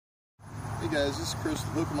Hey guys, this is Chris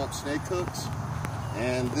with Hook 'em Up Snake Hooks,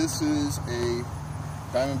 and this is a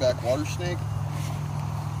diamondback water snake.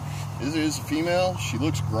 This is a female. She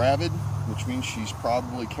looks gravid, which means she's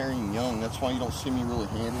probably carrying young. That's why you don't see me really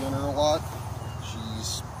handling her a lot.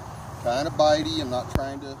 She's kind of bitey. I'm not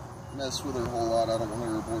trying to mess with her a whole lot. I don't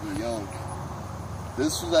want her aboard her young.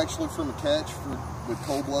 This was actually from a catch with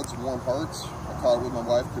Cold Bloods and Warm Hearts. I caught it with my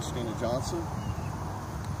wife, Christina Johnson.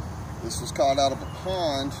 This was caught out of a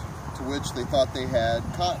pond to which they thought they had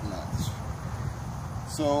cottonmouths.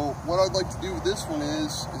 So what I'd like to do with this one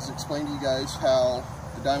is explain to you guys how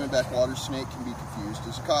the diamondback water snake can be confused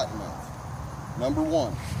as a cottonmouth. Number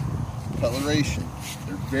one, coloration.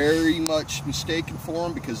 They're very much mistaken for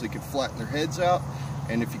them because they can flatten their heads out,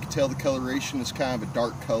 and if you can tell the coloration is kind of a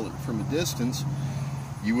dark color from a distance,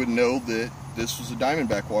 you would know that this was a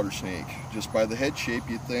diamondback water snake. Just by the head shape,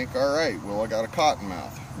 you'd think, all right, well, I got a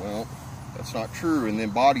cottonmouth. Well, that's not true. And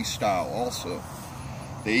then body style also.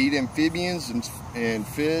 They eat amphibians and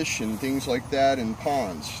fish and things like that in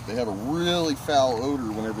ponds. They have a really foul odor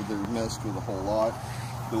whenever they're messed with a whole lot.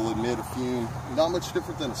 They'll emit a fume. Not much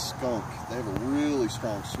different than a skunk. They have a really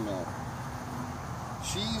strong smell.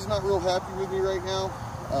 She's not real happy with me right now.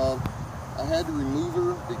 I had to remove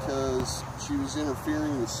her because she was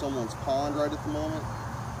interfering with someone's pond right at the moment.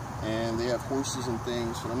 And they have horses and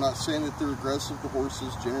things. And I'm not saying that they're aggressive to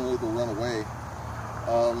horses. Generally, they'll run away.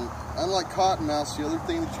 Unlike cottonmouths, the other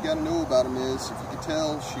thing that you got to know about them is, if you can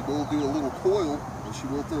tell, she will do a little coil and she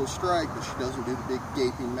will throw a strike, but she doesn't do the big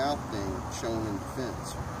gaping mouth thing shown in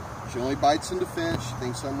defense. She only bites in defense. She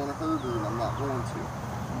thinks I'm going to hurt her, and I'm not going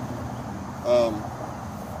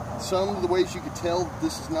to. Some of the ways you could tell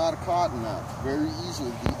this is not a cottonmouth, very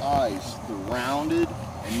easily, the eyes, they're rounded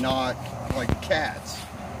and not like cats.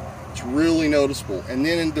 It's really noticeable. And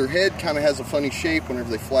then their head kind of has a funny shape whenever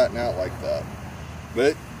they flatten out like that.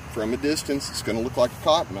 But from a distance, it's going to look like a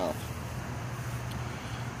cottonmouth.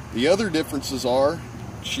 The other differences are,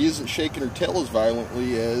 she isn't shaking her tail as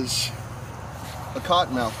violently as a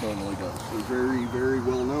cottonmouth normally does. They're very, very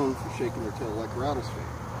well known for shaking their tail like a rattlesnake.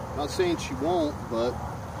 I'm not saying she won't, but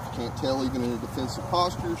if you can't tell, even in a defensive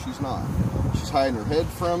posture, she's not. She's hiding her head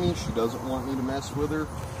from me. She doesn't want me to mess with her.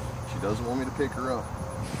 She doesn't want me to pick her up.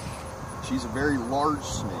 She's a very large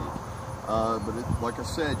snake. But like I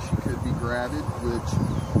said, she could be gravid,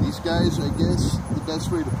 which these guys, I guess the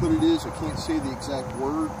best way to put it is, I can't say the exact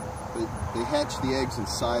word, but they hatch the eggs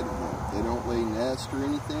inside of them. They don't lay nest or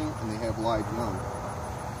anything, and they have live young.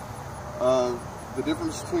 The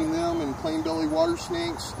difference between them and plain belly water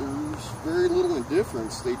snakes, there's very little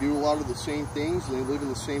difference. They do a lot of the same things, and they live in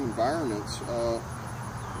the same environments,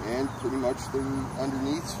 and pretty much their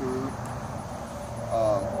underneaths are,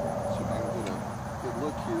 so if I can get a good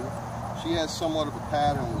look here. She has somewhat of a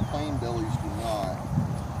pattern where plain bellies do not.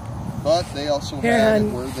 But they also have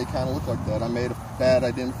it where they kind of look like that. I made a bad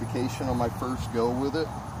identification on my first go with it.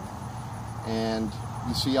 And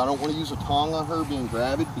you see, I don't want to use a tongue on her being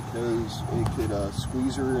gravid because it could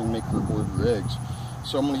squeeze her and make her board her eggs.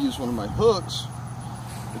 So I'm going to use one of my hooks.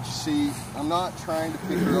 But you see, I'm not trying to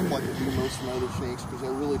pick her up like I do most of my other snakes because I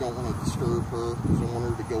really don't want to disturb her because I want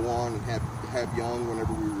her to go on and have young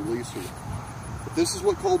whenever we release her. But this is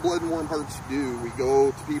what Cold Blood and Warm Hearts do. We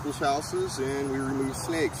go to people's houses and we remove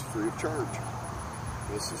snakes free of charge.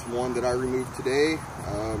 This is one that I removed today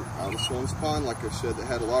out of Swan's Pond, like I said, that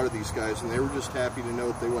had a lot of these guys, and they were just happy to know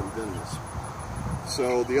that they wasn't venomous.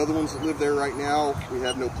 So the other ones that live there right now, we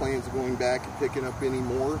have no plans of going back and picking up any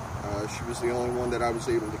more. She was the only one that I was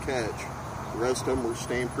able to catch. The rest of them were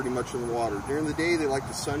staying pretty much in the water. During the day, they like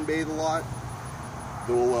to sunbathe a lot.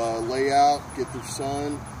 They'll lay out, get their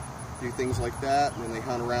sun, do things like that, and then they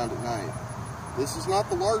hunt around at night. This is not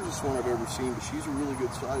the largest one I've ever seen, but she's a really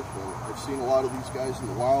good sized one. I've seen a lot of these guys in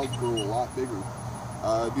the wild grow a lot bigger.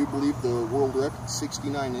 I do believe the world record is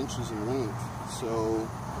 69 inches in length. So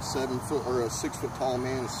a 6 foot tall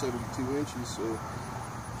man is 72 inches. So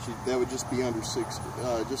that would just be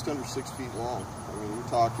just under 6 feet long. I mean, you're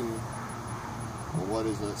talking, well, what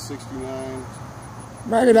is that? 69.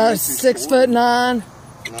 Right about 6'9".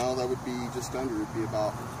 No, that would be just under. It'd be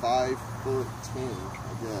about 5'10",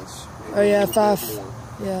 I guess. Maybe oh yeah, 5 more.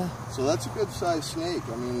 Yeah. So that's a good sized snake.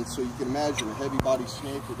 I mean, so you can imagine a heavy body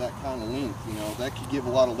snake with that kind of length. You know, that could give a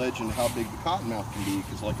lot of legend how big the cottonmouth can be.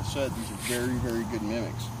 Because, like I said, these are very, very good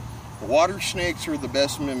mimics. The water snakes are the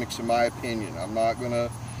best mimics, in my opinion. I'm not going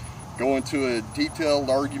to go into a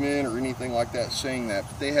detailed argument or anything like that saying that,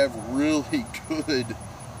 but they have really good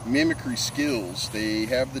mimicry skills. They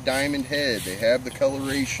have the diamond head, they have the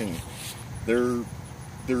coloration. They're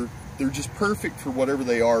just perfect for whatever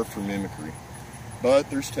they are for mimicry. But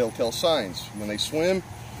there's telltale signs. When they swim,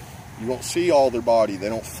 You won't see all their body. They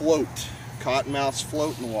don't float. Cottonmouths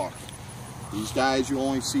float in the water. These guys, you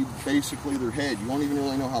only see basically their head. You won't even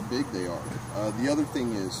really know how big they are. The other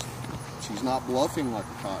thing is, she's not bluffing like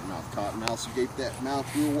a cottonmouth. Cottonmouths gape that mouth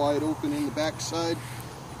real wide open in the backside.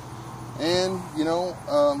 And, you know,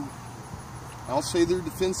 I'll say their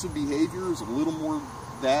defensive behavior is a little more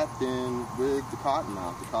that than with the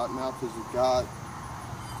cottonmouth. The cottonmouth has got,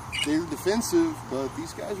 they're defensive, but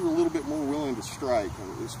these guys are a little bit more willing to strike,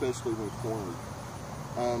 especially when cornered.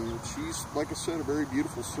 She's, like I said, a very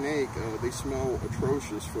beautiful snake. They smell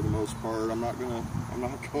atrocious for the most part. I'm not gonna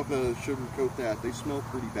sugarcoat that. They smell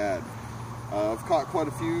pretty bad. I've caught quite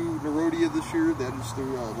a few Nerodia this year. That is the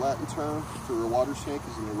Latin term for a water snake,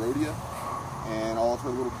 is a Nerodia. And all of her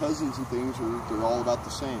little cousins and things they're all about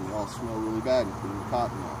the same. They all smell really bad, including the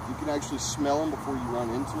cottonmouth. You can actually smell them before you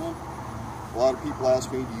run into them. A lot of people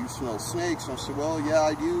ask me, do you smell snakes? And I say, well, yeah,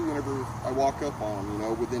 I do whenever I walk up on them, you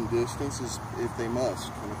know, within distance, if they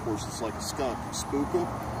must. And of course, it's like a skunk. You spook them,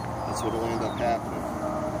 that's what will end up happening.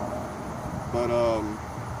 But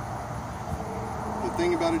the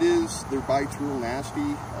thing about it is, their bite's real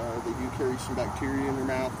nasty. They do carry some bacteria in their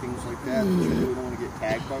mouth, things like that. But you really don't want to get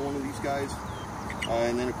tagged by one of these guys.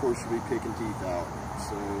 And then, of course, you'll be picking teeth out.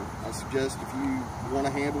 So I suggest if you want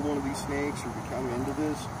to handle one of these snakes or become into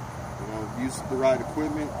this, you know, use the right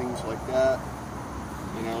equipment, things like that.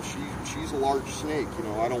 You know, she's a large snake. You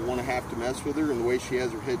know, I don't want to have to mess with her, and the way she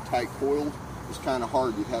has her head tight coiled is kind of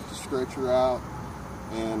hard. You'd have to stretch her out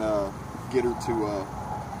and get her to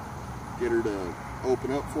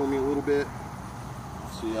open up for me a little bit.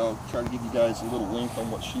 See, I'll try to give you guys a little link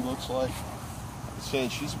on what she looks like. Like I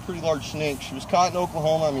said, she's a pretty large snake. She was caught in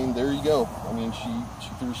Oklahoma. I mean, there you go. I mean, she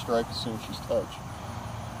threw a strike as soon as she's touched.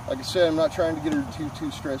 Like I said, I'm not trying to get her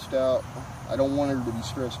too stressed out. I don't want her to be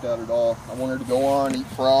stressed out at all. I want her to go on, eat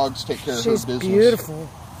frogs, take care of her business. She's beautiful.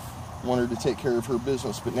 I want her to take care of her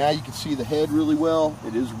business. But now you can see the head really well.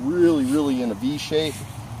 It is really in a V shape.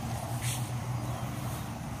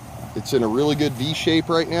 It's in a really good V shape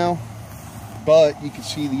right now. But you can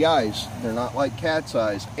see the eyes. They're not like cat's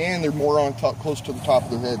eyes. And they're more on top, close to the top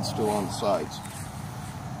of their head, still on the sides.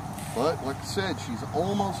 But like I said, she's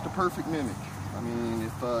almost a perfect mimic. I mean,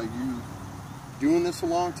 if you're doing this a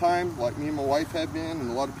long time, like me and my wife have been,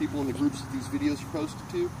 and a lot of people in the groups that these videos are posted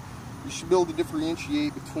to, you should be able to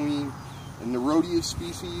differentiate between a Nerodia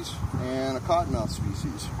species and a cottonmouth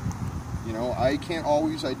species. You know, I can't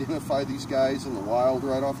always identify these guys in the wild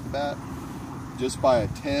right off the bat just by a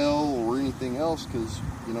tail or anything else, because,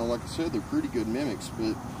 you know, like I said, they're pretty good mimics.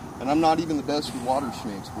 And I'm not even the best with water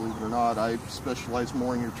snakes, believe it or not. I specialize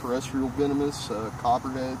more in your terrestrial venomous,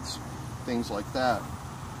 copperheads, things like that.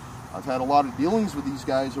 I've had a lot of dealings with these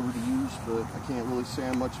guys over the years, but I can't really say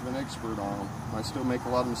I'm much of an expert on them. I still make a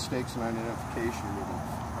lot of mistakes in identification with them.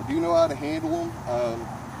 I do know how to handle them.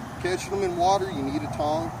 Catching them in water, you need a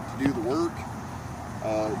tongue to do the work.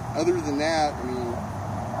 Other than that, I mean,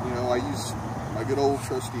 you know, I use my good old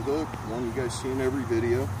trusty hook, one you guys see in every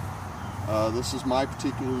video. This is my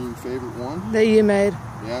particular favorite one. That you made?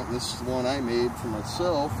 Yeah, this is the one I made for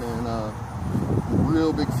myself, and I'm a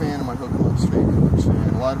real big fan of my hook 'em up snake hooks,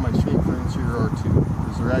 and a lot of my snake friends here are too,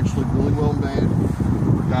 because they're actually really well made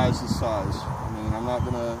for guys this size. I mean, I'm not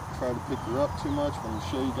gonna try to pick her up too much, but I'm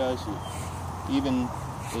gonna show you guys that even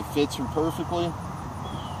it fits her perfectly.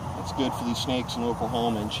 It's good for these snakes in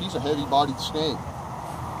Oklahoma, and she's a heavy-bodied snake.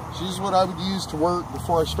 She's what I would use to work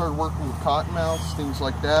before I started working with cottonmouths, things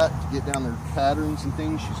like that, to get down their patterns and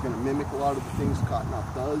things. She's going to mimic a lot of the things the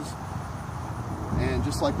cottonmouth does. And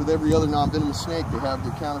just like with every other non-venomous snake, they have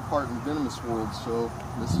their counterpart in the venomous world. So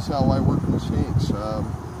this is how I work with snakes. I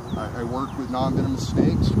work with non-venomous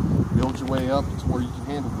snakes, build your way up to where you can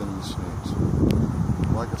handle venomous snakes.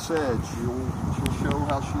 Like I said, she'll show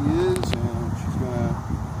how she is, and she's going to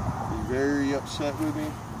be very upset with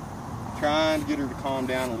me. Trying to get her to calm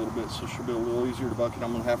down a little bit so she'll be a little easier to bucket.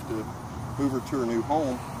 I'm going to have to move her to her new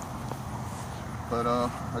home. But I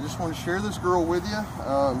just want to share this girl with you.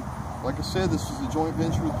 Like I said, this is a joint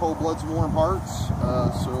venture with Cold Bloods and Warm Hearts.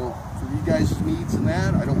 So for you guys' needs and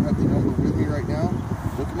that, I don't have the number with me right now.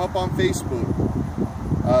 Look them up on Facebook.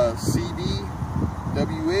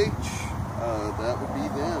 CBWH, that would be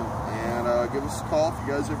them. And give us a call if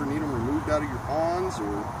you guys ever need them removed out of your ponds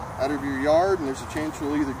or out of your yard, and there's a chance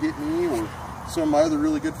you'll either get me or some of my other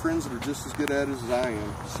really good friends that are just as good at it as I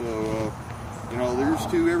am. So, you know, there's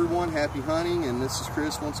to everyone. Happy hunting, and this is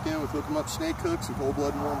Chris once again with Hook 'em Up Snake Hooks and Cold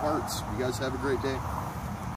Blood and Warm Hearts. You guys have a great day.